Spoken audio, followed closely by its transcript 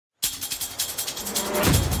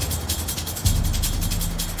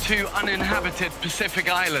S02 uninhabited Pacific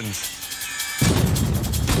islands.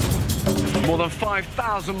 More than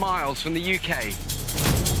 5,000 miles from the UK.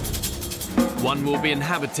 One will be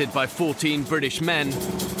inhabited by 14 British men,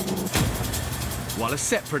 while a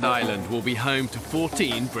separate island will be home to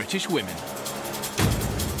 14 British women.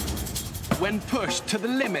 When pushed to the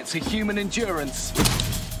limits of human endurance,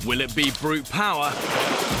 will it be brute power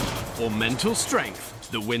or mental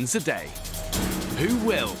strength that wins the day? Who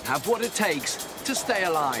will have what it takes to stay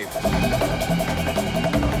alive?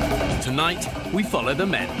 Tonight, we follow the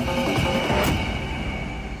men.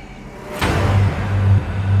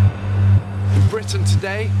 In Britain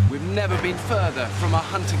today, we've never been further from our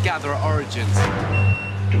hunter-gatherer origins.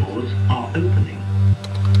 Doors are opening.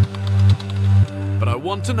 But I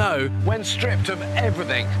want to know, when stripped of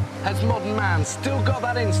everything, has modern man still got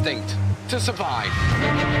that instinct to survive?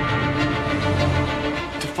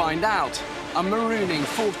 To find out, I'm marooning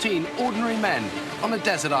 14 ordinary men on a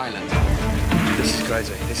desert island. This is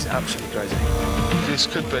crazy. This is absolutely crazy. This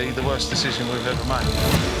could be the worst decision we've ever made.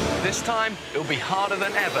 This time, it'll be harder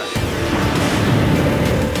than ever.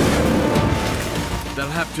 They'll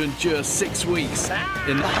have to endure 6 weeks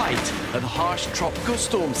in the height of the harsh tropical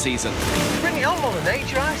storm season. Bring it on, Mother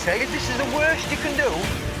Nature, I say. If this is the worst you can do.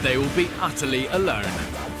 They will be utterly alone,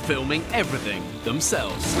 filming everything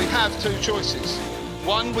themselves. We have two choices.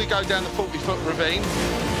 One, we go down the 40-foot ravine.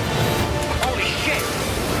 Holy shit!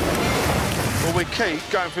 Or we keep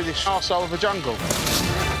going through this arsehole of a jungle.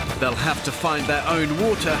 They'll have to find their own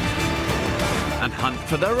water and hunt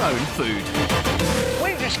for their own food.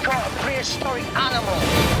 We've just caught a prehistoric animal.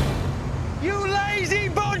 You lazy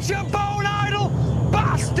bunch of bone-idle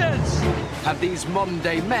bastards! Have these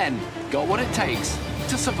modern-day men got what it takes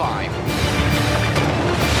to survive?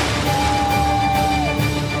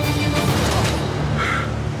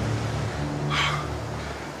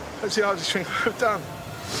 That's the hardest thing I've done.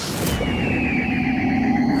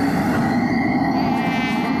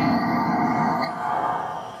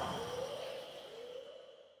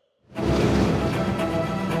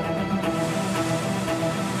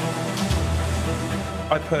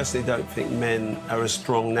 I personally don't think men are as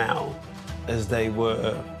strong now as they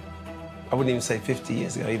were, I wouldn't even say 50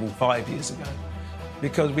 years ago, even 5 years ago,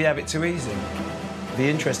 because we have it too easy. The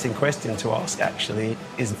interesting question to ask, actually,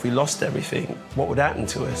 is if we lost everything, what would happen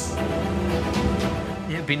to us?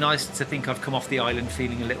 Yeah, it'd be nice to think I've come off the island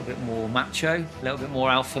feeling a little bit more macho, a little bit more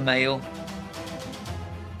alpha male,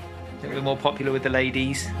 a little bit more popular with the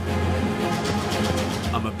ladies.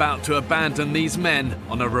 I'm about to abandon these men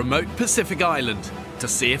on a remote Pacific island to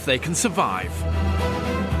see if they can survive.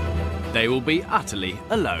 They will be utterly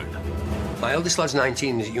alone. My eldest lad's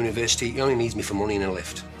 19, he's at university. He only needs me for money and a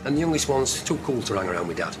lift. And the youngest one's too cool to hang around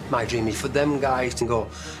with Dad. My dream is for them guys to go,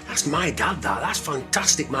 that's my dad, that. That's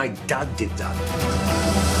fantastic. My dad did that.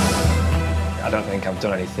 I don't think I've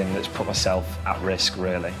done anything that's put myself at risk,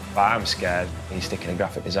 really. But I'm scared he's sticking a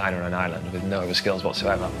graphic designer on an island with no other skills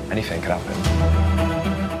whatsoever. Anything could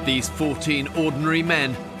happen. These 14 ordinary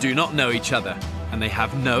men do not know each other, and they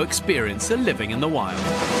have no experience of living in the wild.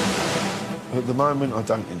 At the moment, I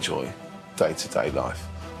don't enjoy day-to-day life.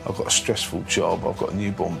 I've got a stressful job, I've got a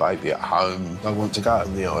newborn baby at home. I want to go out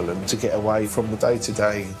on the island to get away from the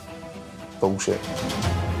day-to-day bullshit.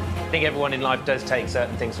 I think everyone in life does take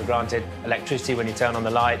certain things for granted. Electricity when you turn on the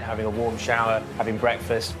light, having a warm shower, having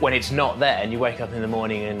breakfast. When it's not there and you wake up in the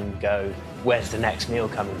morning and go, where's the next meal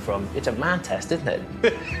coming from? It's a man test, isn't it?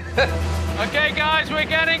 OK, guys, we're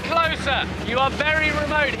getting closer. You are very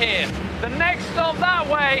remote here. The next stop that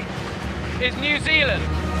way is New Zealand.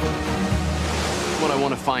 What I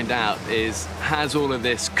want to find out is, has all of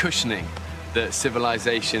this cushioning that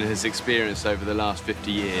civilization has experienced over the last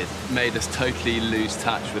 50 years made us totally lose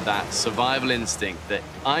touch with that survival instinct that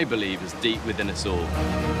I believe is deep within us all?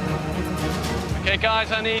 OK,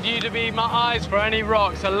 guys, I need you to be my eyes for any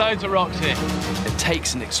rocks. There are loads of rocks here. It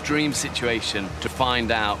takes an extreme situation to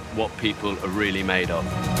find out what people are really made of.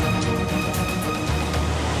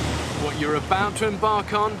 What you're about to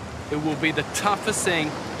embark on, it will be the toughest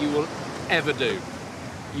thing you will ever do.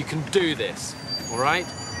 You can do this, all right?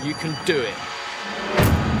 You can do it.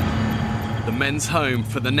 The men's home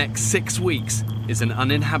for the next 6 weeks is an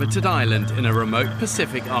uninhabited island in a remote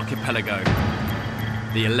Pacific archipelago.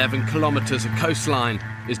 The 11 kilometers of coastline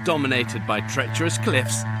is dominated by treacherous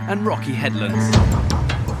cliffs and rocky headlands.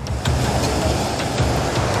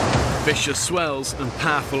 Vicious swells and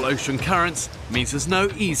powerful ocean currents means there's no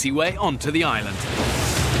easy way onto the island.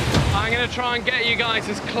 I'm going to try and get you guys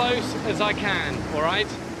as close as I can, all right?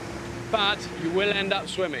 But you will end up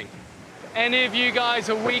swimming. If any of you guys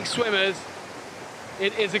are weak swimmers,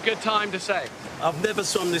 it is a good time to say. I've never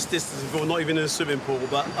swum this distance before, not even in a swimming pool,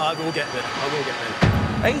 but I will get there. I will get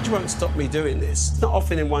there. Age won't stop me doing this. It's not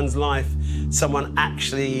often in one's life someone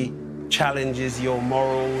actually challenges your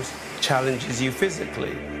morals, challenges you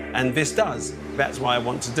physically, and this does. That's why I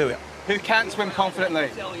want to do it. Who can't swim confidently?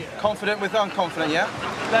 Confident with unconfident, yeah?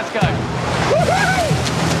 Let's go.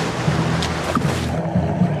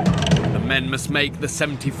 The men must make the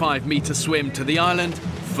 75-metre swim to the island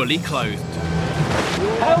fully clothed.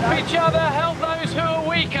 Help each other, help those who are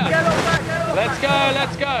weaker. Let's go,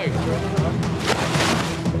 let's go.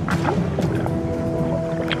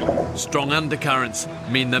 Strong undercurrents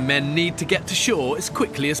mean the men need to get to shore as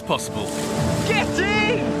quickly as possible. Get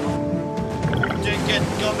in! Doing good.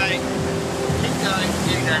 Go, mate. Keep going.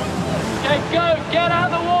 Keep going. Okay, go. Get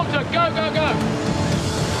out of the water. Go, go, go.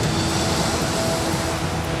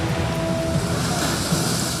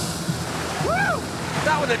 Woo!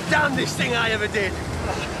 That was the damnedest thing I ever did.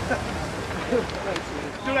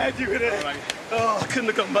 Glad you were there. Oh, I couldn't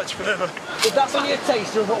have gone much further. If that's only a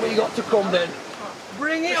taster of what we got to come, then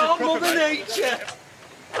bring it on, Mother Nature.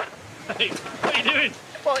 Hey, what are you doing?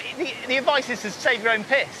 Well, the advice is to save your own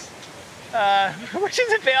piss, which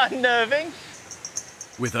is a bit unnerving.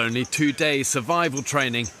 With only 2 days survival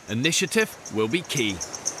training, initiative will be key.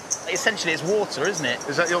 Essentially, it's water, isn't it?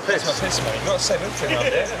 Is that your piss? That's my piss, mate. You've got to save everything out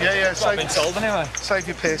there. Yeah, I've been told anyway. Save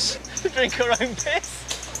your piss. To drink our own piss?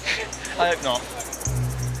 I hope not.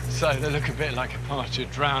 So they look a bit like a bunch of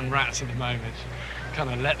drowned rats at the moment. Kind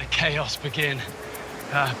of let the chaos begin.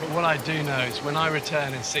 But what I do know is when I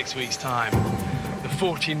return in 6 weeks' time, the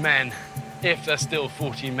 14 men, if there's still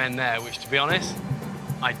 14 men there, which to be honest,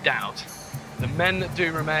 I doubt, the men that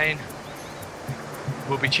do remain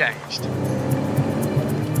will be changed.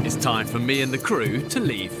 It's time for me and the crew to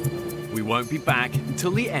leave. We won't be back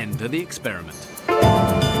until the end of the experiment.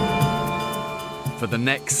 For the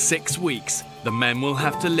next 6 weeks, the men will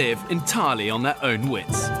have to live entirely on their own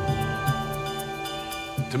wits.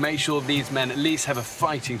 To make sure these men at least have a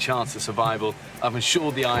fighting chance of survival, I've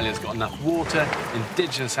ensured the island's got enough water,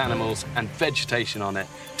 indigenous animals and vegetation on it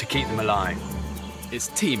to keep them alive. It's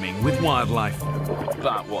teeming with wildlife.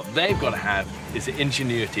 But what they've got to have is the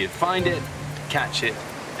ingenuity to find it, catch it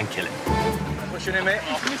and kill it. What's your name, mate?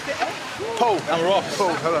 Paul. And Ross.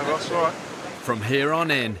 Paul. Hello, Ross. All right. From here on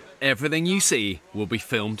in, everything you see will be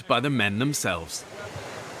filmed by the men themselves.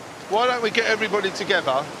 Why don't we get everybody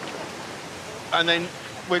together and then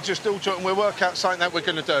we're just all trying, we'll work out something that we're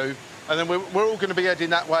going to do, and then we're all going to be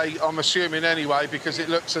heading that way, I'm assuming anyway, because it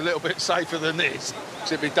looks a little bit safer than this.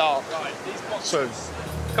 It'll be dark soon.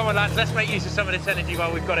 Come on, lads, let's make use of some of this energy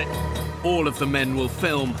while we've got it. All of the men will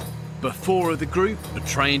film, but 4 of the group are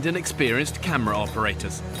trained and experienced camera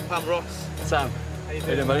operators. I'm Ross. Sam. How you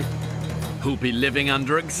doing, buddy? Who'll be living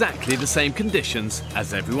under exactly the same conditions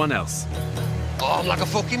as everyone else. Oh, I'm like a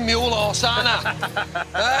fucking mule horse, aren't I?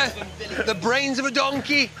 The brains of a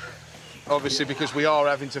donkey. Obviously, because we are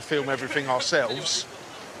having to film everything ourselves,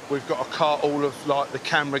 we've got to cart all of like the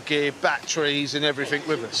camera gear, batteries and everything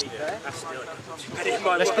with us.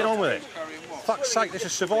 Let's get on with it. Fuck's sake, this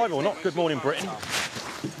is survival, not Good Morning Britain.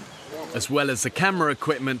 As well as the camera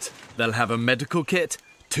equipment, they'll have a medical kit,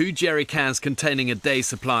 2 jerry cans containing a day's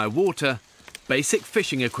supply of water, basic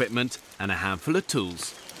fishing equipment and a handful of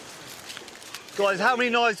tools. Guys, how many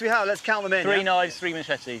knives do we have? Let's count them in. 3 knives, 3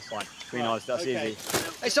 machetes. Fine. 3 knives, that's easy.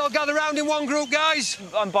 Let's all gather round in one group, guys.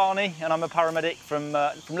 I'm Barney, and I'm a paramedic from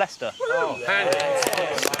Leicester. Oh, handy.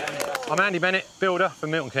 I'm Andy Bennett, builder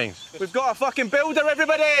from Milton Keynes. We've got a fucking builder,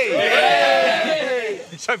 everybody! Yay!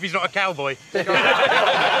 Let's hope he's not a cowboy.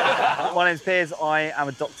 My name's Piers, I am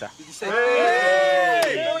a doctor. Did you say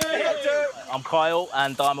Yay! I'm Kyle,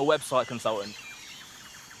 and I'm a website consultant.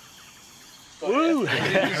 Woo!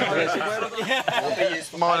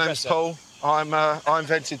 My name's Paul. I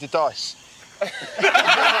invented the dice.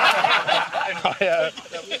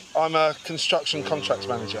 I'm a construction contracts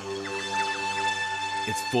manager.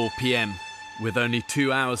 It's 4 p.m. With only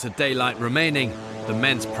 2 hours of daylight remaining, the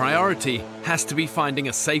men's priority has to be finding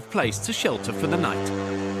a safe place to shelter for the night.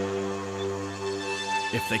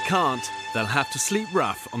 If they can't, they'll have to sleep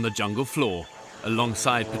rough on the jungle floor,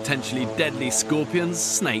 alongside potentially deadly scorpions,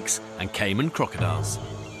 snakes and caiman crocodiles.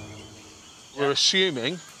 We're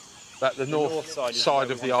assuming that the north side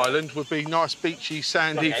of the island would be nice, beachy,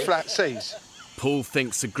 sandy, flat seas. Paul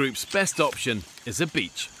thinks the group's best option is a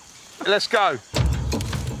beach. Let's go.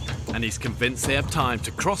 And he's convinced they have time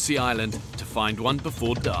to cross the island to find one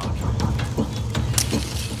before dark.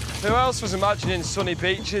 Who else was imagining sunny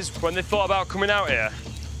beaches when they thought about coming out here?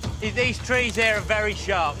 These trees here are very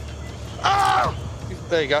sharp. Oh!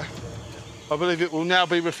 There you go. I believe it will now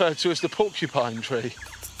be referred to as the porcupine tree.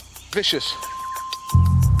 Vicious.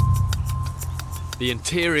 The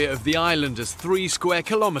interior of the island is 3 square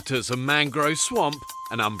kilometres of mangrove swamp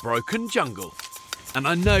and unbroken jungle. And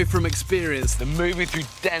I know from experience that moving through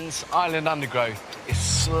dense island undergrowth is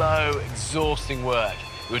slow, exhausting work.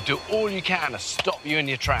 You would do all you can to stop you in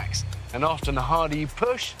your tracks. And often the harder you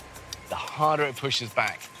push, the harder it pushes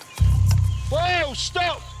back. Will,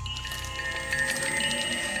 stop!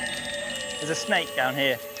 There's a snake down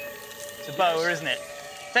here. It's a boa, isn't it?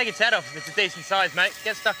 Take its head off if it's a decent size, mate.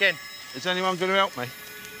 Get stuck in. Is anyone going to help me?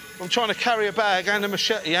 I'm trying to carry a bag and a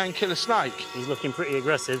machete and kill a snake. He's looking pretty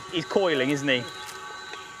aggressive. He's coiling, isn't he?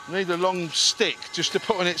 I need a long stick just to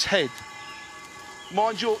put on its head.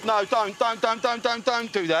 Mind your... No, don't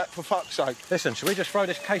do that, for fuck's sake. Listen, should we just throw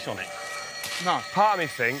this case on it? No. Part of me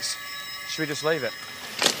thinks, should we just leave it?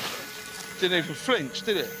 Didn't even flinch,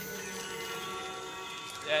 did it?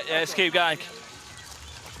 Yeah, let's keep going.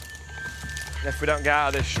 If we don't get out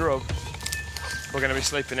of this shrub, we're going to be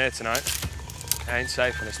sleeping here tonight. It ain't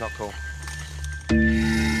safe and it's not cool.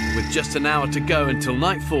 With just an hour to go until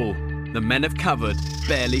nightfall, the men have covered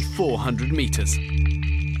barely 400 metres.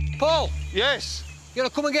 Paul! Yes? You gonna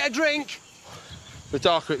come and get a drink? The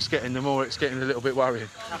darker it's getting, the more it's getting a little bit worrying.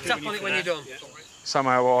 Tap on it when you're done.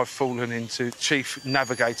 Somehow I've fallen into chief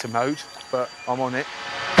navigator mode, but I'm on it.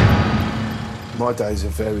 My days are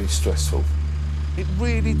very stressful. It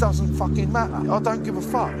really doesn't fucking matter. I don't give a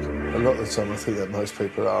fuck. A lot of the time I think that most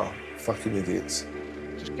people are fucking idiots.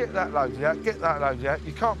 Just get that loaded out, get that loaded out.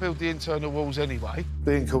 You can't build the internal walls anyway.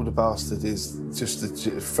 Being called a bastard is just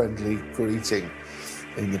a friendly greeting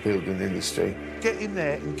in the building industry. Get in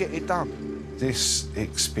there and get it done. This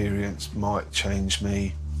experience might change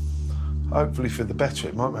me, hopefully for the better.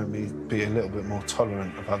 It might make me be a little bit more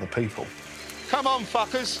tolerant of other people. Come on,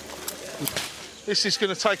 fuckers. This is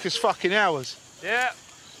going to take us fucking hours. Yeah,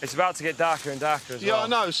 it's about to get darker and darker as well. Yeah, I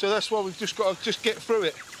know, so that's why we've just got to just get through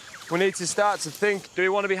it. We need to start to think, do we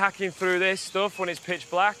want to be hacking through this stuff when it's pitch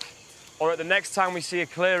black? Or at the next time we see a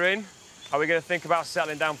clearing, are we going to think about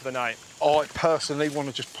settling down for the night? I personally want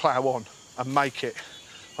to just plough on and make it.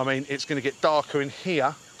 I mean, it's going to get darker in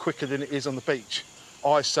here quicker than it is on the beach.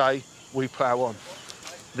 I say we plough on.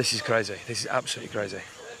 This is crazy. This is absolutely crazy.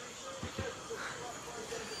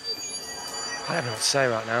 I don't know what to say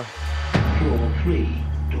right now. Floor 3,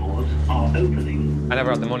 doors are opening. I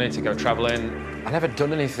never had the money to go travelling. I've never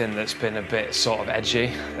done anything that's been a bit sort of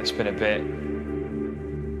edgy, that's been a bit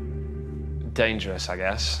dangerous, I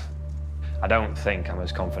guess. I don't think I'm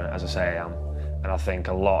as confident as I say I am, and I think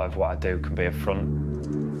a lot of what I do can be a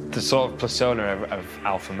front. The sort of persona of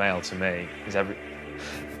alpha male to me is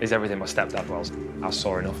everything my stepdad was. I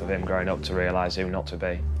saw enough of him growing up to realise who not to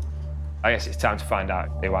be. I guess it's time to find out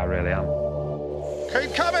who I really am.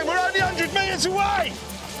 Keep coming, we're only 100 metres away!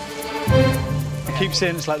 I keep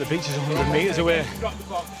saying it's like the beach is 100 metres away.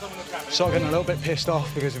 Sort of getting a little bit pissed off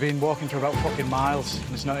because we've been walking for about fucking miles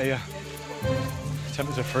and it's not here.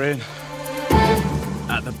 Tempers are fraying.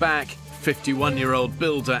 At the back, 51-year-old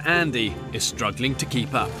builder Andy is struggling to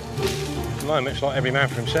keep up. At the moment, it's like every man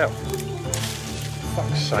for himself. For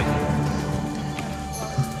fuck's sake.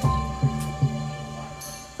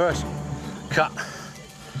 First, cut.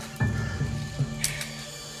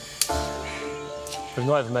 We've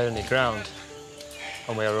not even made any ground,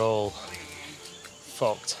 and we are all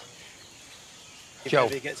fucked. Joe,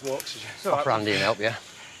 Gets more oxygen. offer Andy and help you.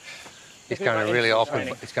 He's carrying a really awkward.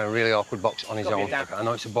 He's carrying a really awkward box on his own. I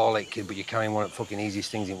know it's a ball ache kid, but you're carrying one of the fucking easiest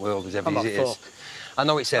things in the world, as heavy as it is. I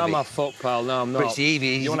know it's heavy. I'm not fucked, pal. No, I'm not. But it's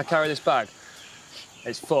easy. You want to carry this bag?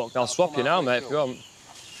 It's fucked. I'll swap you now, mate, if you want.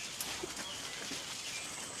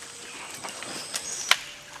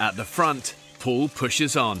 At the front, Paul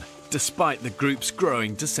pushes on, despite the group's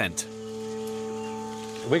growing dissent.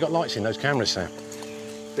 We got lights in those cameras, Sam.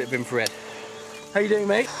 Bit of infrared. How you doing,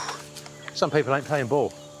 mate? Some people ain't playing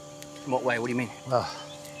ball. In what way? What do you mean? Well,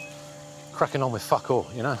 cracking on with fuck all,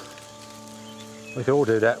 you know. We could all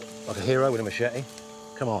do that, like a hero with a machete.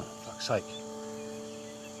 Come on, fuck's sake.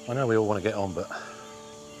 I know we all want to get on, but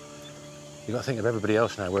you've got to think of everybody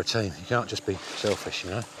else now. We're a team. You can't just be selfish,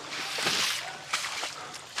 you know.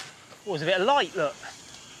 What was a bit of light, look.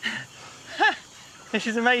 This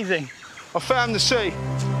is amazing. I found the sea.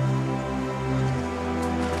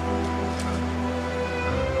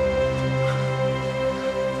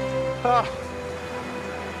 Ah.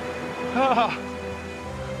 Ah.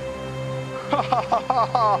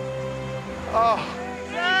 Ah.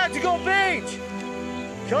 Yeah, to go beach!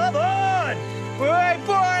 Come on! We're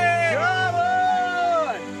boy! Come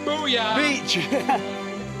on! Booyah! Beach!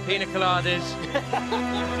 Pina coladas.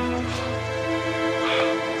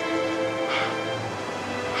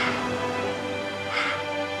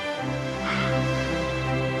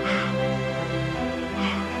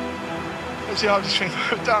 That's the hardest thing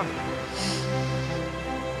I've ever done.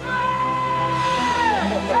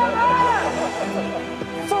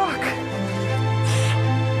 Fuck!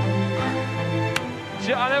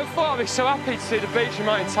 I never thought I'd be so happy to see the beach in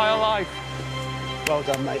my entire life. Well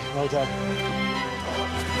done, mate. Well done.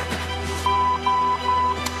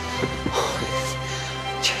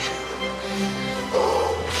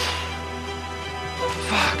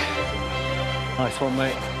 Fuck! Nice one,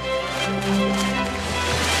 mate.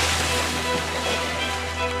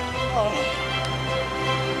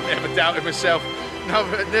 Never doubted myself.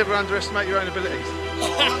 Never underestimate your own abilities.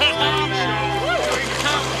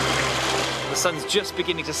 The sun's just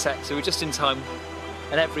beginning to set, so we're just in time,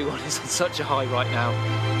 and everyone is on such a high right now.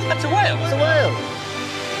 That's a whale! It's a whale!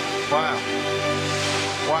 Wow.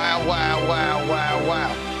 Wow, wow, wow, wow,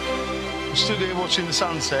 wow. I'm stood here watching the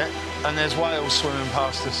sunset, and there's whales swimming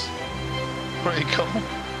past us. Pretty cool.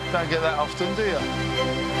 Don't get that often, do you?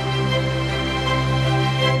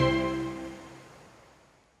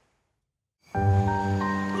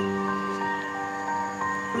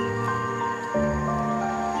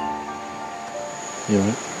 You're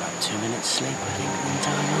right. About 2 minutes sleep, I think, one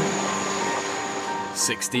time.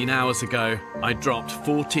 16 hours ago, I dropped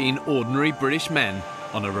 14 ordinary British men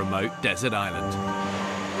on a remote desert island.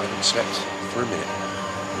 I haven't slept for a minute.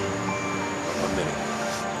 Not 1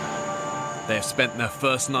 minute. They have spent their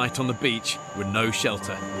first night on the beach with no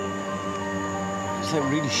shelter. Is that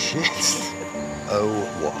really shit? Oh,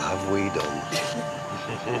 what have we done?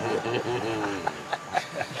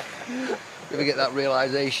 You ever get that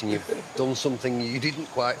realisation you've done something you didn't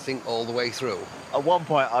quite think all the way through? At one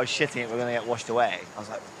point, I was shitting it, we're going to get washed away. I was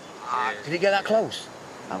like, Did it get that close?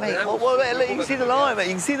 I mean, look, you can see the line, mate.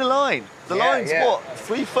 You can see the line. The line's, what,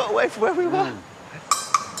 3 foot away from where we were?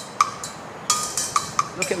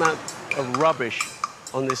 Look at the amount of rubbish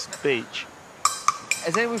on this beach.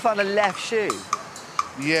 Has anyone found a left shoe?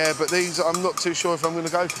 Yeah, but these, I'm not too sure if I'm going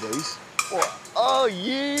to go for these. What? Oh,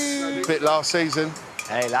 you! Bit last season.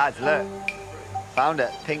 Hey, lads, look. Found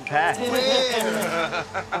it. Pink pair.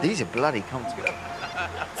 These are bloody comfortable.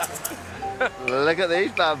 Look at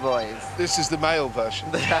these bad boys. This is the male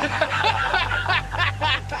version. The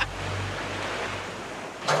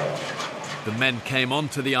men came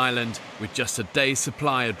onto the island with just a day's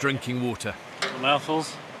supply of drinking water.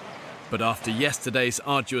 Mouthfuls. But after yesterday's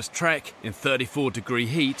arduous trek in 34-degree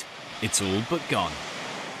heat, it's all but gone.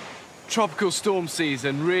 Tropical storm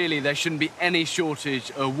season, really, there shouldn't be any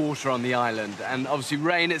shortage of water on the island. And obviously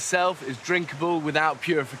rain itself is drinkable without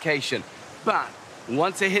purification. But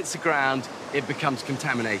once it hits the ground, it becomes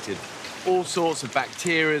contaminated. All sorts of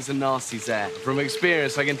bacteria and nasties there. From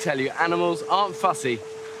experience, I can tell you, animals aren't fussy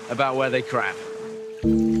about where they crap.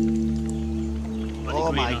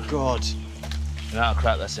 Oh my God. The amount of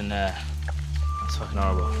crap that's in there, it's fucking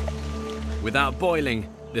horrible. Without boiling,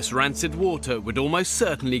 this rancid water would almost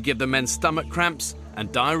certainly give the men stomach cramps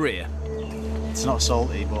and diarrhea. It's not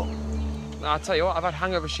salty, but... I'll tell you what, I've had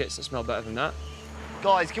hangover shits that smell better than that.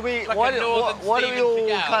 Guys, can we... Like why a do Northern we all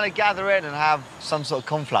Stephen kind of gather in and have some sort of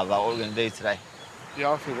conflab about what we're going to do today?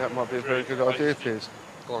 Yeah, I think that might be a very good idea, Piers.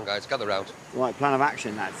 Go on, guys, gather round. Right, plan of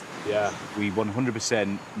action, lads. Yeah. We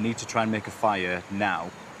 100% need to try and make a fire now.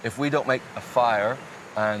 If we don't make a fire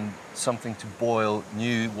and something to boil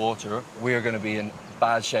new water, we are going to be in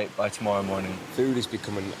bad shape by tomorrow morning. Food is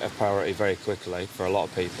becoming a priority very quickly for a lot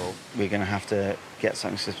of people. We're going to have to get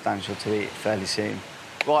something substantial to eat fairly soon.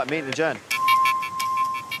 Right, meet adjourned.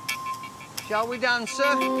 Shall we dance,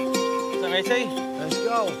 sir? matey? Let's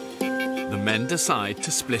go. The men decide to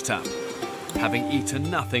split up. Having eaten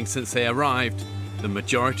nothing since they arrived, the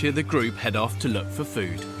majority of the group head off to look for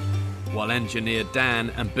food, while engineer Dan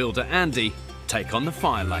and builder Andy take on the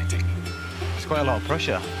fire lighting. It's quite a lot of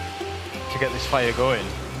pressure to get this fire going.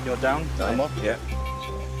 You're down? I'm up. Yeah.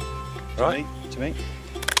 Right. To me.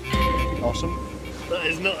 Awesome. That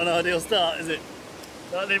is not an ideal start, is it?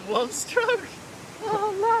 That did one stroke.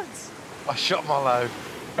 Oh, lads. I shot my load.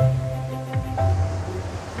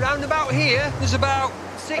 Round about here, there's about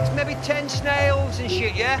 6, maybe 10 snails and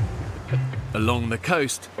shit, yeah? Along the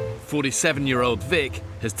coast, 47-year-old Vic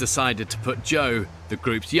has decided to put Joe, the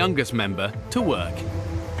group's youngest member, to work.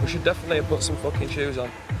 We should definitely have put some fucking shoes on.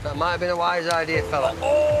 That might have been a wise idea, fella.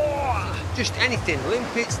 Oh! Just anything.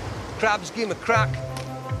 Limpets, crabs, give 'em a crack.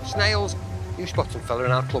 Snails, you spot them, fella,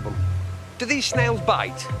 and I'll club them. Do these snails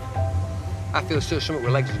bite? I feel still something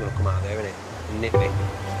with legs is going to come out there, innit? And nip me.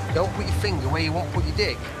 Don't put your finger where you won't put your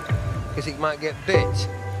dick, because it might get bit.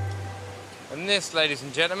 And this, ladies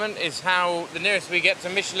and gentlemen, is how the nearest we get to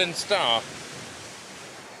Michelin star.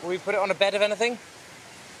 Will we put it on a bed of anything?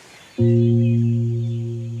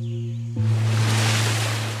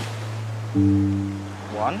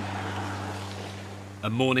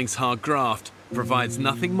 morning's hard graft provides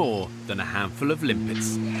nothing more than a handful of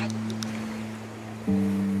limpets.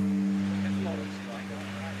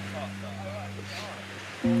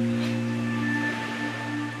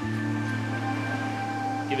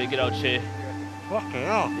 Give it a good old cheer. Fucking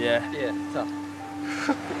hell. Yeah. Yeah, tough.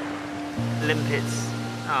 Limpets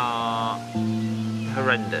are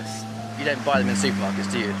horrendous. You don't buy them in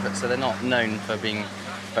supermarkets, do you? So they're not known for being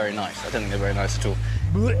very nice. I don't think they're very nice at all.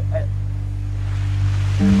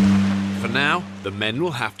 For now, the men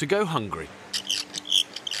will have to go hungry.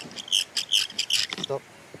 Stop.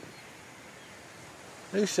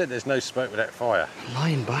 Who said there's no smoke without fire?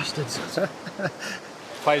 Lying bastards.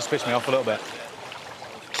 Fire's pissed me off a little bit.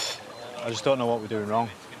 I just don't know what we're doing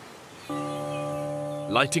wrong.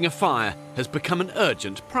 Lighting a fire has become an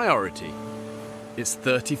urgent priority. It's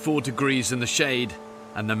 34 degrees in the shade,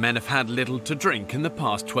 and the men have had little to drink in the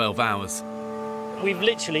past 12 hours. We've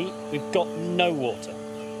got no water.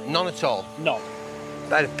 None at all? None.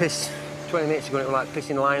 I had a piss 20 minutes ago and it was like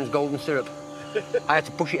pissing lion's golden syrup. I had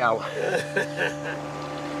to push it out.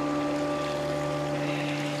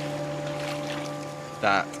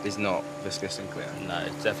 That is not viscous and clear. No,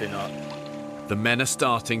 it's definitely not. The men are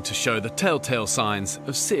starting to show the telltale signs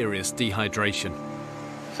of serious dehydration.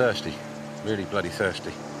 Thirsty. Really bloody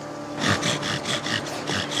thirsty.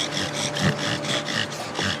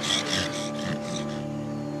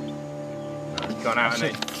 Gone out,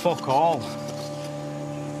 hasn't it? Fuck all.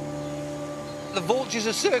 The vultures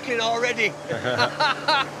are circling already.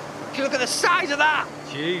 Can you look at the size of that?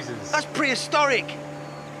 Jesus. That's prehistoric.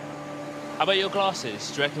 How about your glasses?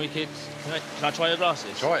 Do you reckon we could... Can I try your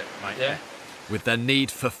glasses? Try it, mate. Yeah. With their need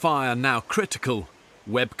for fire now critical,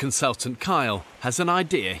 web consultant Kyle has an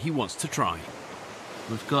idea he wants to try.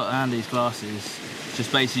 We've got Andy's glasses.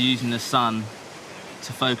 Just basically using the sun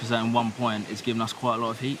to focus that in one point is giving us quite a lot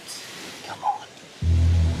of heat. Come on.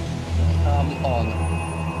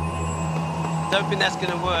 Don't think that's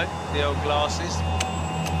going to work, the old glasses.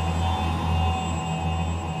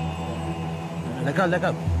 Let go, let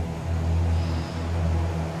go.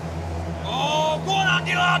 Oh, go on,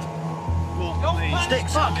 Andy, lad!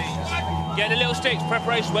 Sticks. Get the little sticks.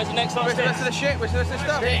 Preparation. Where's the next lot of sticks? Where's the rest of the shit? Where's the rest of the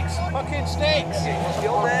stuff? Sticks. Fucking sticks! Get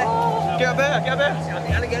up there. Get up there, get up there.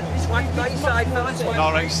 And again, this way, right side, fellas. No,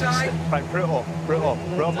 right, right, put it up,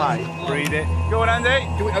 mate. Breathe it. Go on, Andy.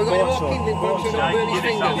 Are we going to walk in with both of our burning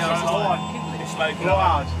fingers? Blow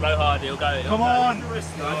hard. Blow hard, he'll go. Come on.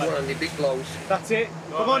 Go on, Andy, big blows. That's it.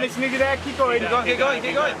 Come on, it's nearly there. Keep going. Keep going, keep going,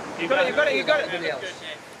 keep going. You got it, you got it, you got it. Everybody else.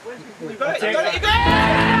 You got it, you got it, you got it!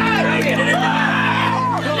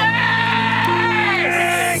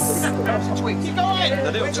 That's the twigs. Keep going!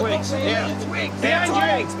 The little twigs. Yeah. Twigs. Behind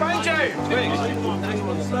you! Behind you! Twigs.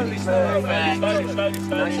 Slowly.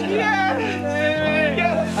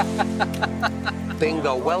 Yeah!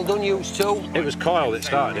 Bingo. Well done, you two. It was Kyle that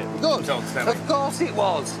started it. Good. Of course it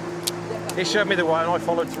was. He showed me the way and I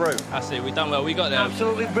followed through. That's it, we've done well. We got there.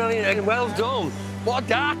 Absolutely brilliant and well done. What a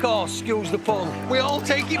dark horse, excuse the pun. We all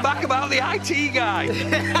take it back about the IT guy.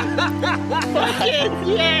 Fucking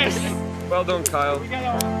yes! Well done, Kyle.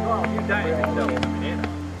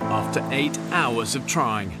 After 8 hours of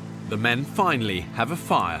trying, the men finally have a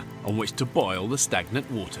fire on which to boil the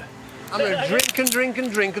stagnant water. I'm going to drink and drink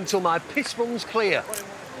and drink until my piss runs clear.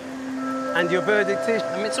 And your verdict is?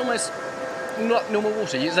 I mean, it's almost not normal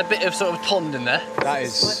water. There's a bit of sort of pond in there. That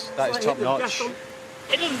is top notch.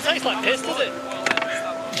 It doesn't taste like piss, does it?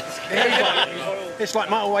 It's like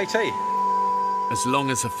motorway tea. As long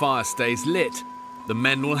as the fire stays lit, the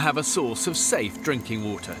men will have a source of safe drinking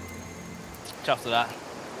water. Chuffed to that.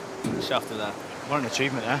 Chuffed to that. What an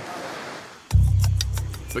achievement, eh?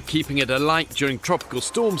 But keeping it alight during tropical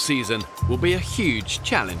storm season will be a huge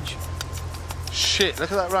challenge. Shit,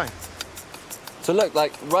 look at that rain. So look,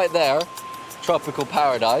 like right there, tropical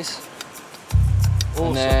paradise. Awesome.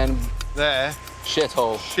 And then there,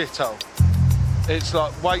 shithole. Shithole. It's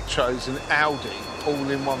like Waitrose and Audi all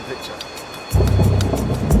in one picture.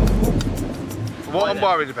 What I'm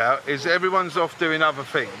worried about is everyone's off doing other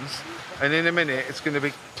things, and in a minute it's going to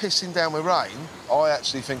be pissing down with rain. I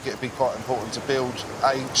actually think it'd be quite important to build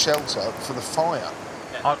a shelter for the fire.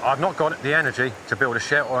 I've not got the energy to build a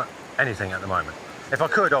shelter or anything at the moment. If I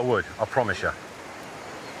could, I would, I promise you. A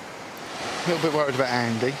little bit worried about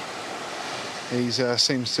Andy. He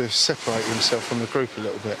seems to have separated himself from the group a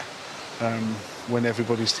little bit. When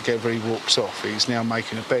everybody's together, he walks off. He's now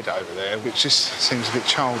making a bed over there, which just seems a bit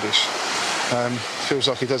childish. Feels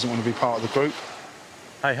like he doesn't want to be part of the group.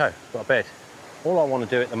 Hey ho, got a bed. All I want to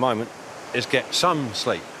do at the moment is get some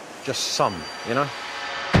sleep. Just some, you know?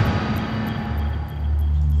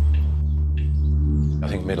 I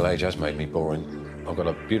think middle age has made me boring. I've got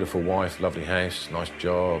a beautiful wife, lovely house, nice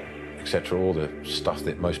job, etc. All the stuff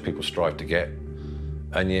that most people strive to get.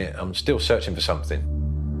 And yet I'm still searching for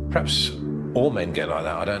something. Perhaps all men get like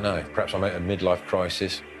that, I don't know. Perhaps I'm at a midlife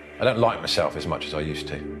crisis. I don't like myself as much as I used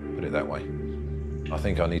to, put it that way. I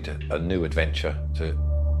think I need a new adventure to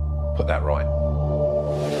put that right.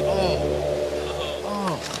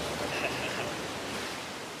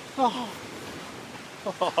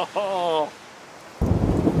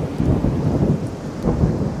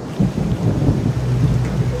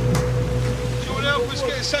 Let's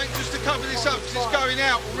get a tank just to cover this up, because it's going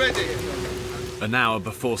out already. An hour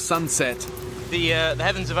before sunset, the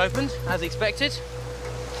heavens have opened, as expected.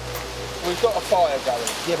 We've got a fire going.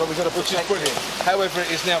 Yeah, but we've got to protect it. Which is brilliant. However, it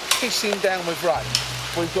is now pissing down with rain.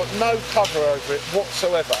 We've got no cover over it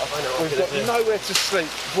whatsoever. We've got nowhere to sleep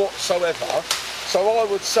whatsoever. So I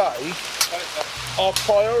would say our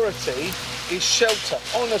priority is shelter.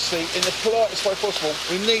 Honestly, in the politest way possible,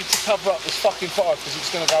 we need to cover up this fucking fire because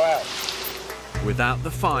it's going to go out. without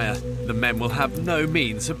the fire, the men will have no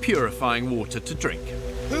means of purifying water to drink.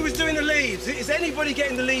 Who was doing the leaves? Is anybody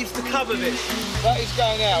getting the leaves to cover this? That is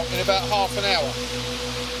going out in about half an hour.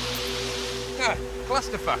 Ah,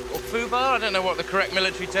 clusterfuck, or foobar, I don't know what the correct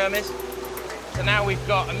military term is. So now we've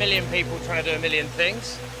got 1 million people trying to do 1 million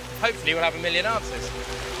things. Hopefully we'll have 1 million answers.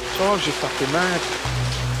 Drives you fucking mad.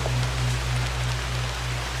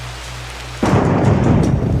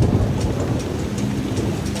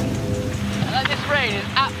 This rain is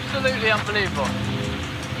absolutely unbelievable.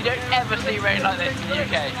 You don't ever see rain like this in the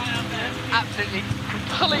UK. Absolutely,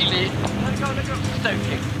 completely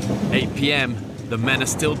stoking. 8 p.m, the men are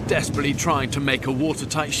still desperately trying to make a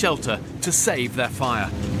watertight shelter to save their fire.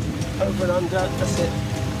 Over and under, that's it.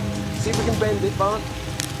 See if we can bend it, Barn.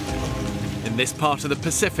 In this part of the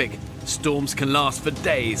Pacific, storms can last for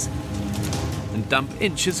days and dump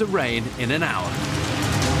inches of rain in an hour.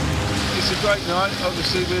 It's a great night.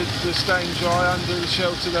 Obviously, we're staying dry under the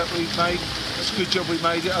shelter that we've made. It's a good job we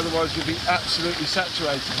made it, otherwise we'd be absolutely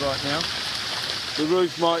saturated right now. The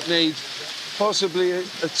roof might need possibly a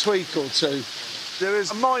tweak or two. There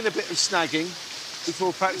is a minor bit of snagging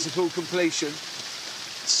before practical completion.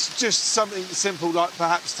 It's just something simple, like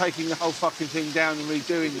perhaps taking the whole fucking thing down and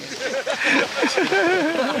redoing it.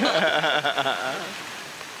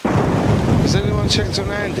 Has anyone checked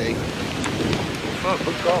on Andy? Oh,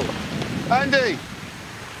 good goal. Andy!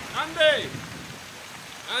 Andy!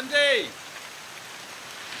 Andy!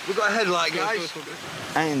 We've got a headlight, guys.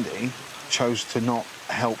 Andy chose to not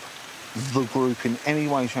help the group in any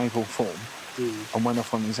way, shape or form and went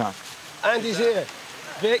off on his own. Andy's here.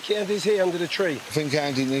 Vic, Andy's here under the tree. I think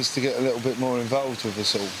Andy needs to get a little bit more involved with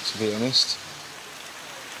us all, to be honest.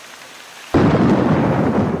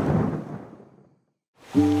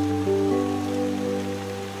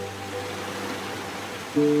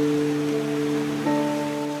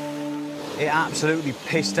 It absolutely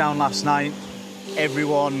pissed down last night.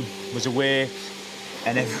 Everyone was awake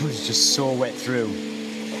and everyone was just so wet through.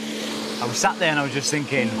 I was sat there and I was just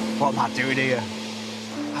thinking, what am I doing here?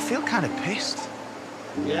 I feel kind of pissed.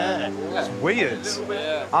 Yeah. It's weird.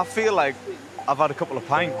 Yeah. I feel like I've had a couple of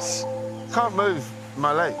pints. Can't move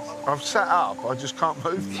my legs. I've sat up, I just can't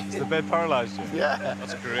move them. Is the bed paralysed you? Yeah.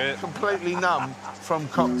 That's great. Completely numb from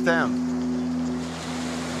cocked down.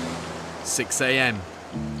 6 a.m.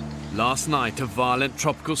 Last night, a violent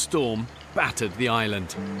tropical storm battered the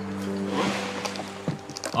island.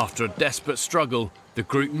 After a desperate struggle, the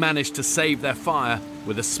group managed to save their fire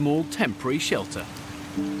with a small temporary shelter.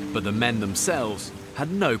 But the men themselves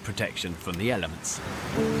had no protection from the elements.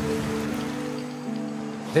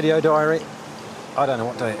 Video diary. I don't know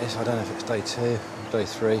what day it is. I don't know if it's day 2, day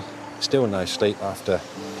 3. Still no sleep after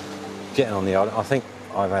getting on the island. I think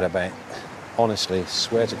I've had about, honestly,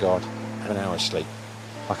 swear to God, an hour's sleep.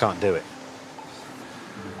 I can't do it.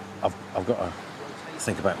 I've got to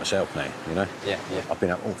think about myself now, you know? Yeah. I've been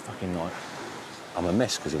up all fucking night. I'm a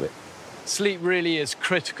mess because of it. Sleep really is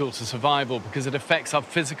critical to survival because it affects our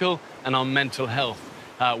physical and our mental health.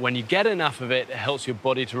 When you get enough of it, it helps your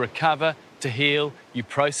body to recover, to heal, you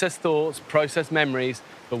process thoughts, process memories,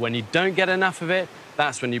 but when you don't get enough of it,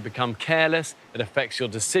 that's when you become careless, it affects your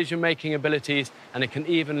decision-making abilities, and it can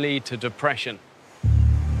even lead to depression.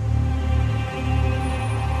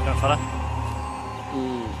 Young fella?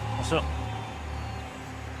 What's up?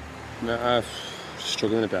 No, I'm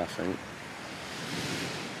struggling a bit, I think.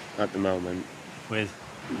 At the moment. With?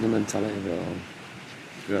 The mentality of it all.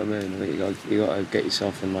 You know what I mean? I think you got to get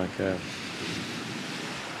yourself in, like,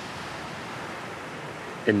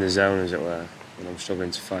 in the zone, as it were. And I'm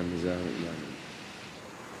struggling to find the zone at the moment.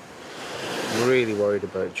 I'm really worried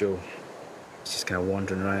about Joe. He's just kind of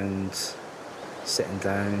wandering around, sitting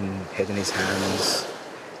down, head in his hands,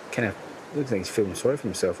 kind of looks like he's feeling sorry for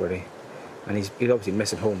himself, really. And he's obviously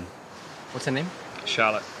missing home. What's her name?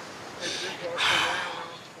 Charlotte.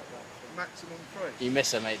 Maximum 3. You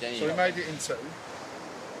miss her, mate, don't you? So we made it in 2.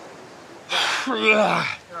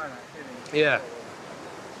 Yeah.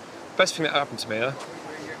 Best thing that happened to me, huh?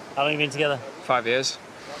 How long have you been together? 5 years.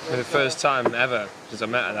 For the first time ever since I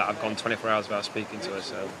met her that I've gone 24 hours without speaking to her,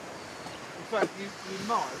 so... In fact, you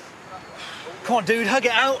might. Come on, dude, hug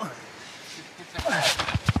it out.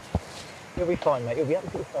 You'll be fine, mate. You'll be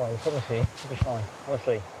absolutely fine. I promise you. You'll be fine,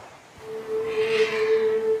 honestly.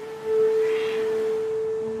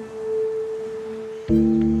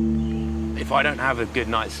 If I don't have a good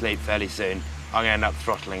night's sleep fairly soon, I'm going to end up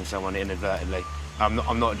throttling someone inadvertently.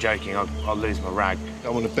 I'm not joking, I'll lose my rag. I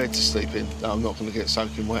want a bed to sleep in that I'm not going to get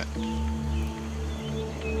soaking wet.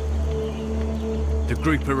 The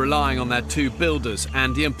group are relying on their 2 builders,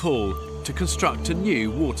 Andy and Paul, to construct a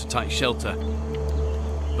new watertight shelter.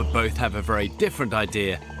 But both have a very different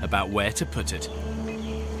idea about where to put it.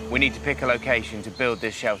 We need to pick a location to build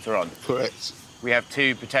this shelter on. Correct. We have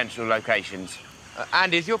 2 potential locations.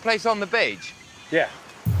 Andy, is your place on the beach? Yeah.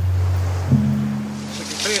 We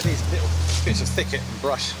can clear these little bits of thicket and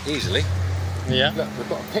brush easily. Yeah. Look, we've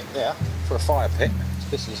got a pit there for a fire pit.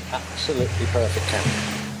 This is absolutely perfect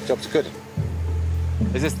camp. Job's good.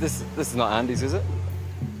 Is this is not Andy's, is it?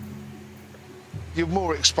 You're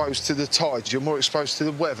more exposed to the tides, you're more exposed to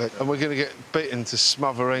the weather, and we're going to get bitten to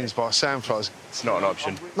smithereens by sandflies. It's not an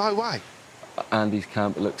option. No way. Andy's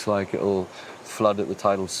camp, it looks like it'll flood at the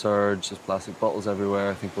tidal surge. There's plastic bottles everywhere.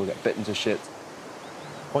 I think we'll get bitten to shit.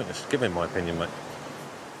 Pointless. Give me my opinion, mate.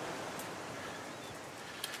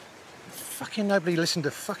 Fucking nobody listened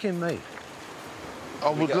to fucking me. I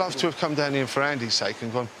would love to have come down here for Andy's sake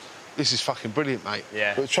and gone, this is fucking brilliant, mate.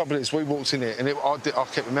 Yeah. But the trouble is, we walked in here and I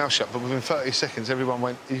kept my mouth shut, but within 30 seconds, everyone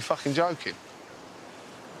went, are you fucking joking?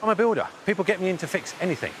 I'm a builder. People get me in to fix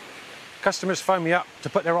anything. Customers phone me up to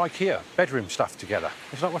put their IKEA bedroom stuff together.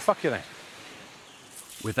 It's like, well, fuck you then.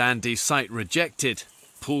 With Andy's site rejected,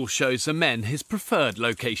 Paul shows the men his preferred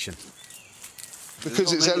location.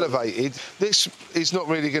 Because it's elevated, this is not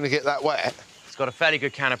really going to get that wet. It's got a fairly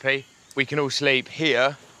good canopy. We can all sleep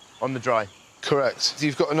here on the dry. Correct.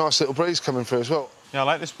 You've got a nice little breeze coming through as well. Yeah, I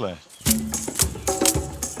like this place.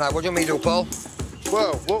 Right, what do you want me to do, Paul?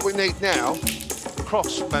 Well, what we need now,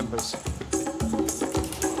 cross members.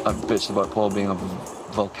 I've bitched about Paul being a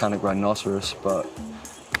volcanic rhinoceros, but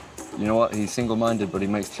you know what? He's single-minded, but he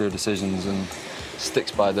makes clear decisions and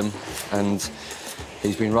sticks by them. And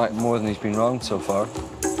he's been right more than he's been wrong so far.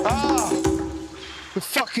 Ah! We're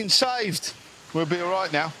fucking saved. We'll be all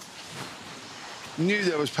right now. Knew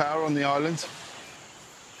there was power on the island.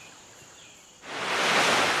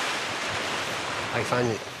 How you find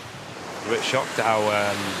it? I'm a bit shocked at how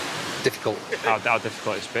difficult. How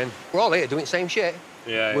difficult it's been. We're all here doing the same shit.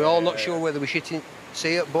 Yeah. We're all not sure whether we're shitting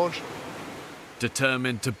sea at bush.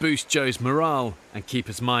 Determined to boost Joe's morale and keep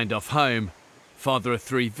his mind off home, father of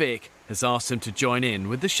 3 Vic has asked him to join in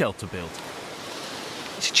with the shelter build.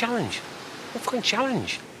 It's a challenge. A fucking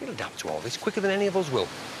challenge. You'll adapt to all this quicker than any of us will.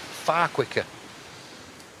 Far quicker.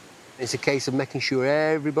 It's a case of making sure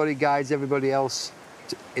everybody guides everybody else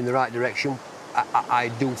in the right direction. I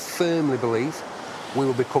do firmly believe we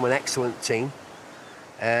will become an excellent team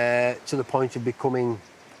to the point of becoming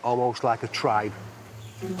almost like a tribe.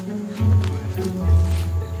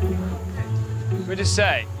 Let me just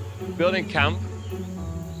say, building camp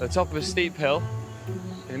at the top of a steep hill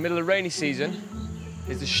in the middle of the rainy season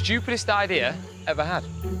is the stupidest idea ever had.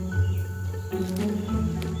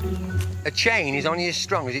 A chain is only as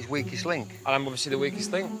strong as its weakest link. And I'm obviously the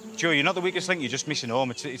weakest link. Joe, you're not the weakest link, you're just missing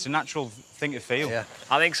home. It's a natural thing to feel. Yeah.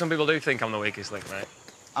 I think some people do think I'm the weakest link, mate.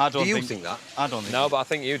 I don't Do you think that? I don't think No, but I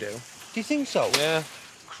think you do. Do you think so? Yeah.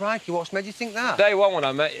 Crikey, what's made you think that? Day one when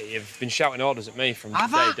I met you, you've been shouting orders at me from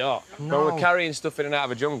Have day I? dot. No. But we're carrying stuff in and out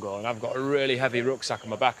of a jungle, and I've got a really heavy rucksack on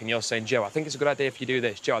my back, and you're saying, Joe, I think it's a good idea if you do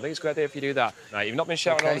this. Joe, I think it's a good idea if you do that. Right, you've not been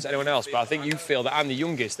shouting orders at anyone else, but I think you feel that I'm the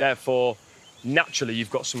youngest, therefore, naturally, you've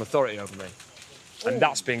got some authority over me. And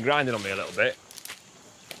that's been grinding on me a little bit.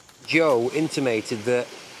 Joe intimated that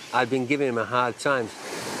I'd been giving him a hard time,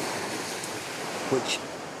 which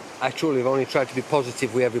I truly have only tried to be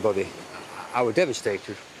positive with everybody. I was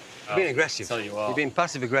devastated. You've been aggressive. Tell you what. You've been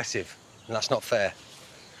passive-aggressive, and that's not fair.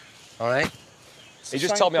 All right? He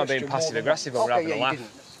just told me I'm being passive-aggressive when we're having a laugh.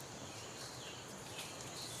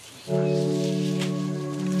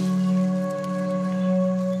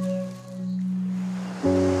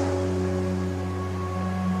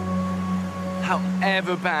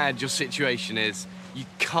 However bad your situation is, you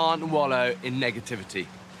can't wallow in negativity.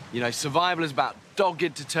 You know, survival is about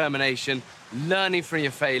dogged determination, learning from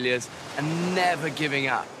your failures, and never giving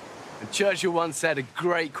up. And Churchill once said a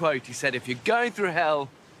great quote. He said, if you're going through hell,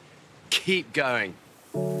 keep going.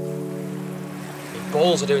 My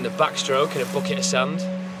balls are doing the backstroke in a bucket of sand.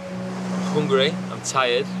 I'm hungry, I'm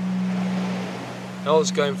tired. And all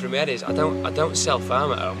that's going through my head is, I don't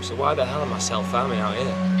self-harm at home, so why the hell am I self-harming out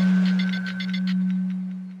here?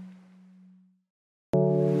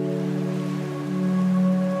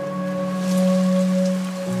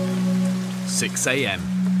 6 a.m.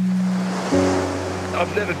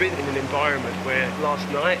 I've never been in an environment where last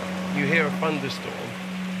night you hear a thunderstorm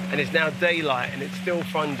and it's now daylight and it's still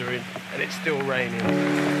thundering and it's still raining.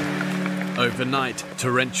 Overnight,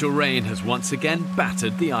 torrential rain has once again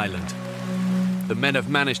battered the island. The men have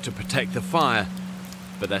managed to protect the fire,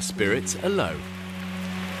 but their spirits are low.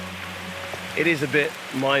 It is a bit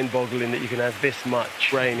mind-boggling that you can have this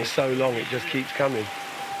much rain in so long, it just keeps coming.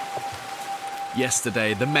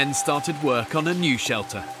 Yesterday, the men started work on a new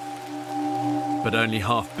shelter. But only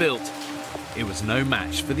half built, it was no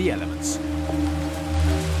match for the elements.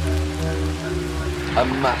 I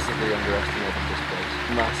massively underestimated this place,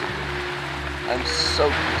 massively. I'm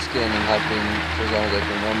soaked to the skin and have been for as long as I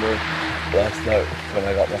can remember. Last night, when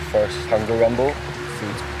I got my first hunger rumble,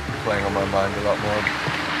 food's playing on my mind a lot more.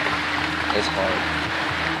 It's hard.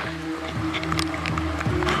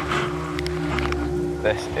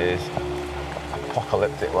 This is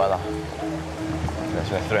apocalyptic weather. It's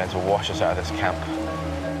going to threaten to wash us out of this camp.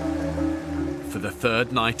 For the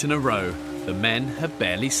third night in a row, the men have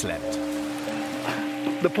barely slept.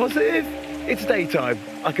 The positive? It's daytime.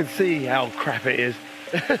 I can see how crap it is.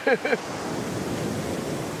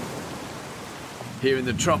 Here in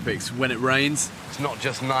the tropics, when it rains, it's not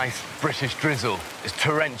just nice British drizzle, it's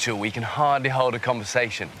torrential. We can hardly hold a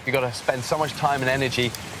conversation. You've got to spend so much time and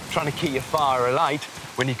energy trying to keep your fire alight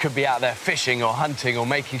when you could be out there fishing or hunting or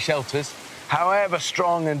making shelters. However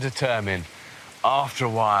strong and determined, after a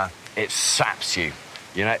while, it saps you.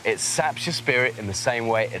 You know, it saps your spirit in the same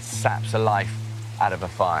way it saps a life out of a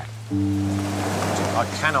fire. I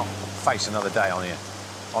cannot face another day on here.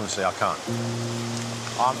 Honestly, I can't.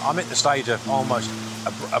 I'm at the stage of almost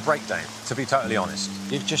a breakdown, to be totally honest.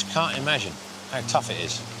 You just can't imagine how tough it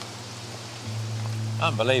is.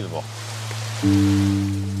 Unbelievable.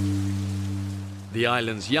 The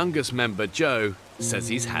island's youngest member, Joe, says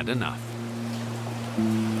he's had enough.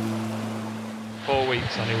 4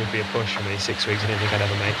 weeks I knew would be a push for me, 6 weeks I didn't think I'd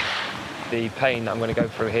ever make. The pain that I'm going to go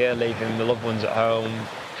through here, leaving the loved ones at home,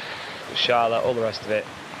 Charlotte, all the rest of it.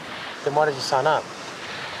 Then why did you sign up?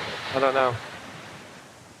 I don't know.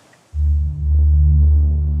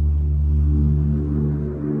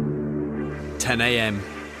 At 10 a.m,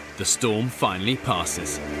 the storm finally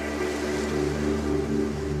passes.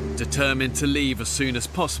 Determined to leave as soon as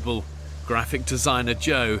possible, graphic designer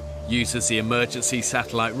Joe uses the emergency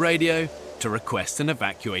satellite radio to request an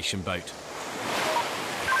evacuation boat.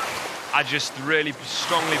 I just really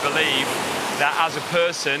strongly believe that as a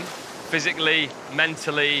person, physically,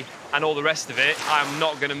 mentally, and all the rest of it, I'm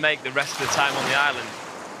not going to make the rest of the time on the island.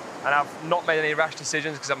 And I've not made any rash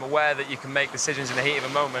decisions because I'm aware that you can make decisions in the heat of a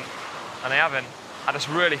moment, and I haven't. I just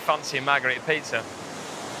really fancy a margherita pizza.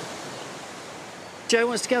 Joe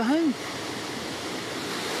wants to go home.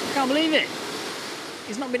 Can't believe it.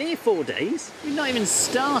 He's not been here 4 days. We've not even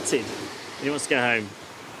started. He wants to go home.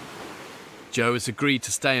 Joe has agreed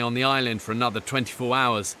to stay on the island for another 24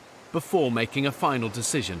 hours before making a final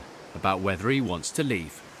decision about whether he wants to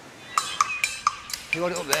leave. You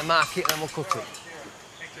hold it up there, mark it, and then we'll cut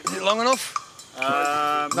it. Is it long enough?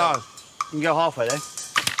 No. You can go halfway there.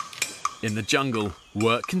 In the jungle,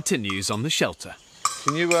 work continues on the shelter.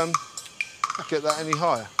 Can you get that any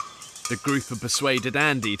higher? The group have persuaded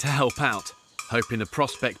Andy to help out, hoping the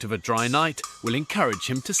prospect of a dry night will encourage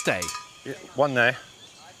him to stay. Yeah, one there.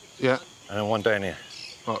 Yeah. And then one down here.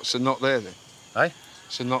 Right, so not there then? Eh?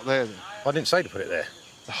 So not there then? I didn't say to put it there.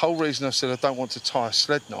 The whole reason I said I don't want to tie a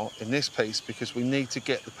sled knot in this piece because we need to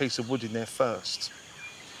get the piece of wood in there first.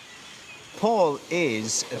 Paul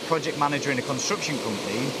is a project manager in a construction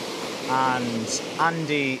company and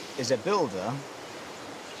Andy is a builder.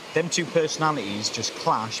 Them two personalities just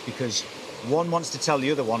clash because one wants to tell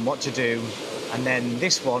the other one what to do and then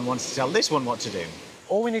this one wants to tell this one what to do.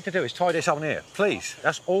 All we need to do is tie this on here, please.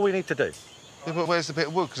 That's all we need to do. Yeah, but where's the bit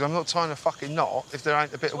of wood? Because I'm not tying a fucking knot if there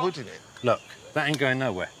ain't a bit of wood in it. Look, that ain't going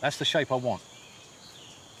nowhere. That's the shape I want.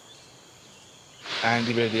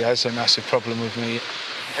 Andy really has a massive problem with me.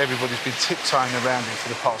 Everybody's been tiptoeing around him for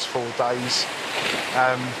the past 4 days.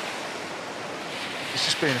 He's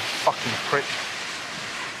just being a fucking prick.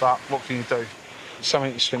 But what can you do?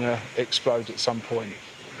 Something's going to explode at some point.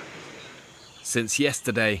 Since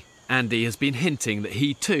yesterday, Andy has been hinting that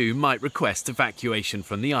he too might request evacuation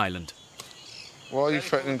from the island. Why are you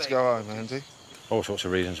threatening to go home, Andy? All sorts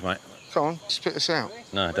of reasons, mate. Come on, spit us out.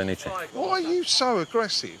 No, I don't need to. Why are you so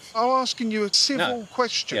aggressive? I'm asking you a civil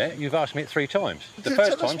question. Yeah, you've asked me it 3 times. The Tell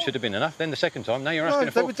first us time what- should have been enough, then the second time, now you're asking a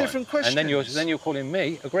they fourth were time. different questions. And then you're calling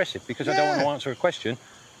me aggressive because I don't want Yeah. to answer a question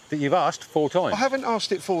that you've asked 4 times. I haven't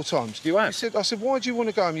asked it 4 times. You have. I said, why do you want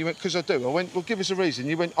to go home? You went, because I do. I went, well, give us a reason.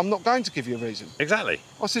 You went, I'm not going to give you a reason. Exactly.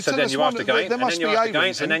 I said, so tell then us you one, asked again, there and must then be you asked a again,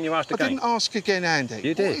 reason. and then you asked I again. didn't ask again, Andy.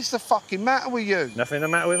 You did. What is the fucking matter with you? Nothing the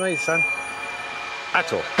matter with me, son.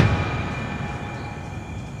 At all.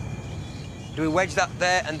 Do we wedge that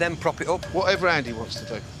there and then prop it up? Whatever Andy wants to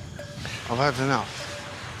do. I've had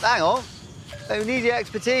enough. Hang on. They need your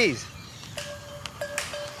expertise.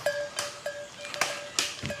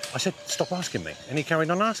 I said, stop asking me, and he carried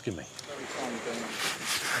on asking me.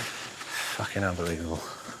 Fucking unbelievable.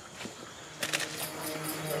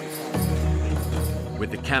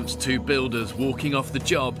 With the camp's 2 builders walking off the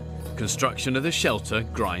job, construction of the shelter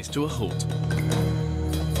grinds to a halt.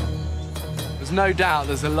 There's no doubt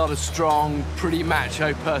there's a lot of strong, pretty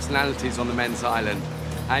macho personalities on the men's island.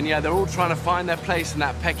 And yeah, they're all trying to find their place in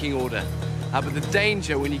that pecking order. But the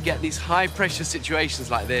danger when you get these high-pressure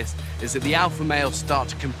situations like this is that the alpha males start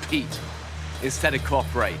to compete instead of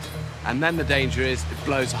cooperate. And then the danger is it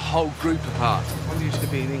blows a whole group apart. I'm used to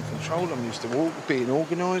being in control. I'm used to being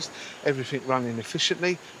organised, everything running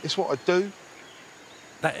efficiently. It's what I do.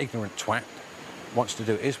 That ignorant twat wants to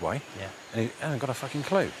do it his way, and he hasn't got a fucking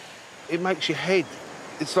clue. It makes your head,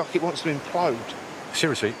 it's like it wants to implode.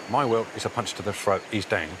 Seriously, my will is a punch to the throat. He's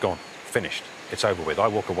down, gone, finished. It's over with. I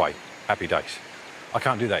walk away. Happy days. I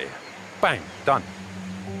can't do that here. Bang, done.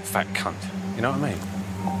 Fat cunt. You know what I mean?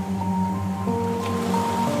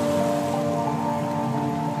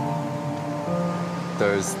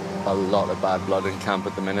 There's a lot of bad blood in camp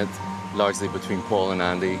at the minute, largely between Paul and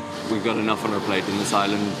Andy. We've got enough on our plate in this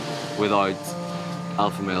island without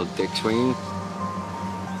alpha male dick swinging.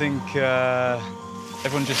 I think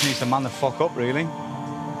everyone just needs to man the fuck up, really.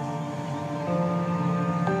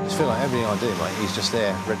 I just feel like everything I do, mate, he's just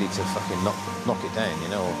there, ready to fucking knock it down, you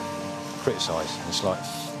know, or criticise. And it's like,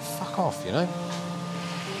 fuck off, you know?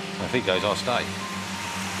 And if he goes, I'll stay.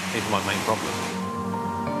 He's my main problem.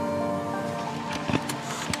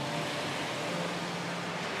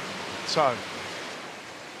 So,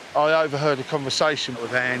 I overheard a conversation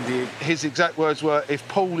with Andy. His exact words were, if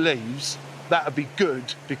Paul leaves, that'd be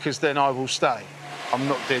good, because then I will stay. I'm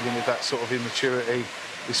not dealing with that sort of immaturity.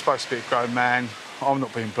 He's supposed to be a grown man. I'm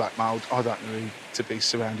not being blackmailed. I don't need to be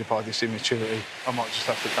surrounded by this immaturity. I might just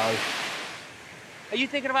have to go. Are you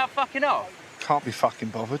thinking about fucking off? Can't be fucking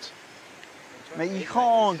bothered. Mate, you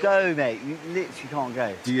can't go, mate. You literally can't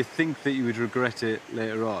go. Do you think that you would regret it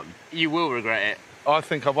later on? You will regret it. I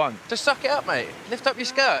think I won't. Just suck it up, mate. Lift up your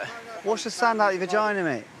skirt. Wash the sand out your vagina,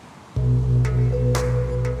 mate.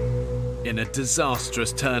 In a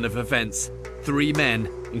disastrous turn of events, 3 men,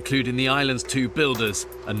 including the island's 2 builders,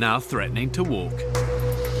 are now threatening to walk.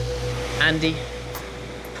 Andy,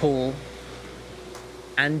 Paul,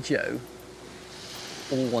 and Joe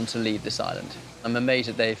all want to leave this island. I'm amazed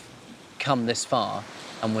that they've come this far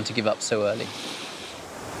and want to give up so early.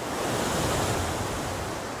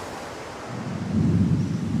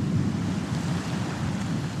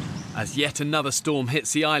 As yet another storm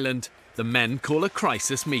hits the island, the men call a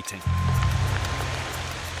crisis meeting.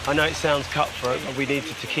 I know it sounds cutthroat, but we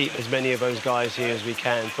needed to keep as many of those guys here as we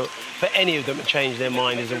can. But for any of them to change their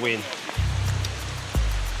mind is a win.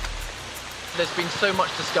 There's been so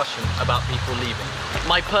much discussion about people leaving.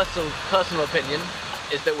 My personal opinion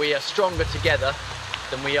is that we are stronger together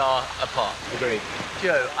than we are apart. Agreed.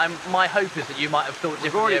 Joe, my hope is that you might have thought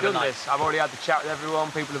We've differently already done overnight. this. I've already had the chat with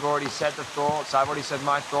everyone. People have already said their thoughts. I've already said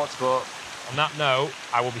my thoughts, but On that note,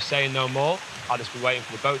 I will be saying no more. I'll just be waiting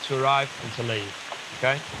for the boat to arrive and to leave,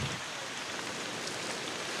 OK?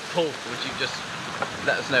 Paul, would you just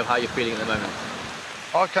let us know how you're feeling at the moment?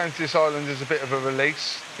 I came to this island as a bit of a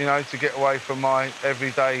release, you know, to get away from my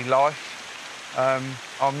everyday life.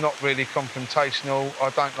 I'm not really confrontational. I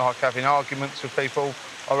don't like having arguments with people.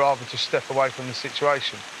 I'd rather just step away from the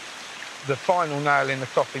situation. The final nail in the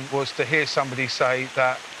coffin was to hear somebody say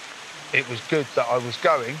that it was good that I was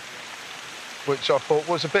going, which I thought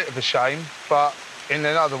was a bit of a shame, but in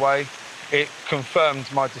another way, it confirmed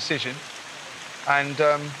my decision. And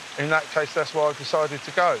in that case, that's why I decided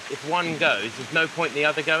to go. If one goes, there's no point in the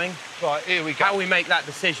other going. Right, here we go. How we make that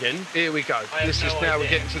decision? Here we go. This is no now we're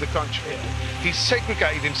idea. getting to the crunch bit. He's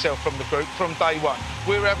segregated himself from the group from day one.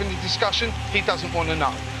 We're having a discussion, he doesn't want to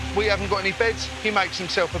know. We haven't got any beds, he makes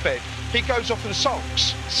himself a bed. he goes off and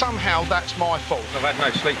sulks. Somehow that's my fault. I've had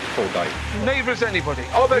no sleep for 4 days. Neither has anybody.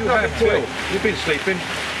 I've had nothing to eat. You've been sleeping.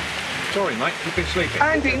 Sorry, mate, you've been sleeping.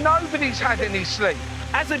 Andy, nobody's had any sleep.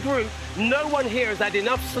 As a group, no one here has had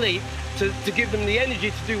enough sleep to give them the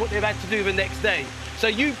energy to do what they've had to do the next day. So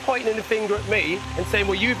you pointing the finger at me and saying,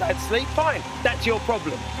 well, you've had sleep, fine, that's your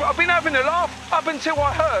problem. I've been having a laugh up until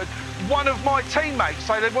I heard one of my teammates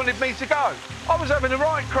say they wanted me to go. I was having a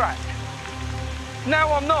right crack.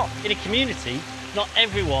 Now I'm not. In a community, not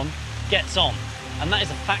everyone gets on, and that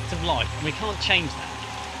is a fact of life, and we can't change that.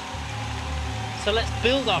 So let's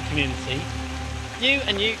build our community. You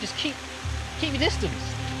and you, just keep your distance.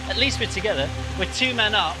 At least we're together. We're 2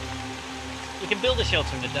 men up. We can build a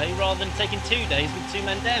shelter in a day rather than taking 2 days with 2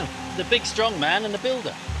 men down. The big strong man and the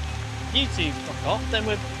builder. You two fuck off, then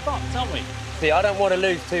we're fucked, aren't we? See, I don't want to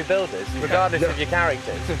lose 2 builders, regardless of your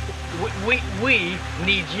characters. We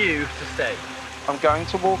need you to stay. I'm going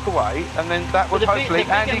to walk away, and then that would hopefully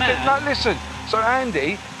Andy can, no, listen. So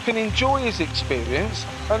Andy can enjoy his experience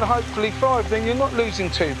and hopefully thrive. Then you're not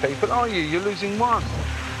losing 2 people, are you? You're losing 1.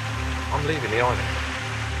 I'm leaving the island.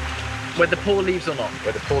 Whether Paul leaves or not?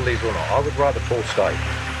 Whether Paul leaves or not, I would rather Paul stay.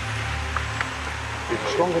 He's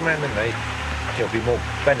a stronger man than me. He'll be more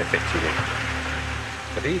benefit to you.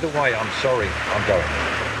 But either way, I'm sorry, I'm going.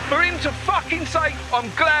 For him to fucking say, I'm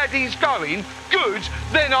glad he's going, good,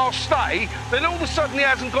 then I'll stay, then all of a sudden he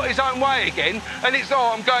hasn't got his own way again, and it's,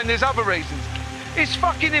 oh, I'm going, there's other reasons. It's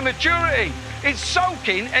fucking immaturity. It's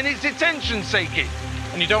sulking and it's attention seeking.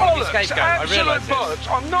 And you don't want to be Bollocks, scapegoat, I realise this. bollocks.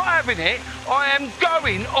 I'm not having it. I am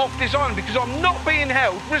going off this island because I'm not being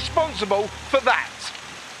held responsible for that.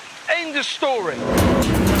 End of story.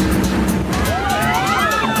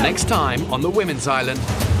 Next time on the Women's Island.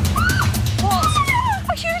 What?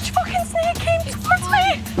 A huge fucking snake came towards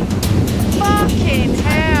me! Fucking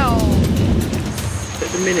hell! At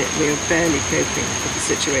the minute, we are barely coping with the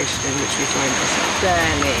situation in which we find ourselves.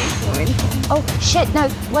 Barely. Oh, shit, no,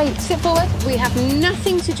 wait. Sit forward. We have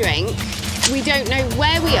nothing to drink. We don't know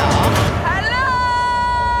where we are.